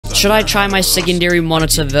should I try my secondary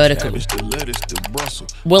monitor vertical?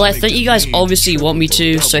 Well, I think you guys obviously want me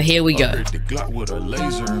to, so here we go.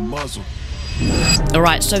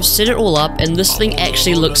 Alright, so I've set it all up, and this thing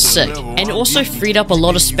actually looks sick. And it also freed up a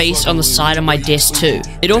lot of space on the side of my desk too.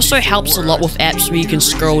 It also helps a lot with apps where you can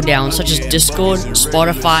scroll down, such as Discord,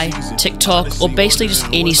 Spotify, TikTok, or basically just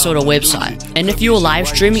any sort of website. And if you were live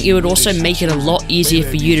streaming, it would also make it a lot easier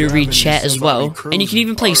for you to read chat as well. And you can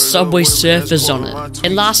even play Subway Surfers on it.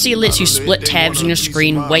 And lastly, it lets you split tabs on your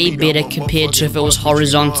screen way better compared to if it was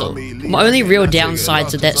horizontal. My only real downside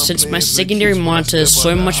to that, since my secondary monitor is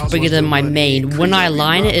so much bigger than my main, when I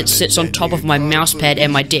align it, it sits on top of my mousepad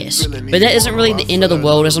and my desk. But that isn't really the end of the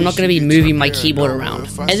world, as I'm not going to be moving my keyboard around.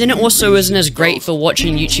 And then it also isn't as great for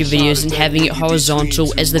watching YouTube videos and having it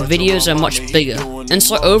horizontal, as the videos are much bigger. And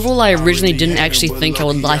so overall, I originally didn't actually think I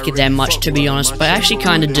would like it that much, to be honest, but I actually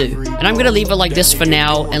kinda do. And I'm gonna leave it like this for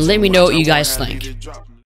now, and let me know what you guys think.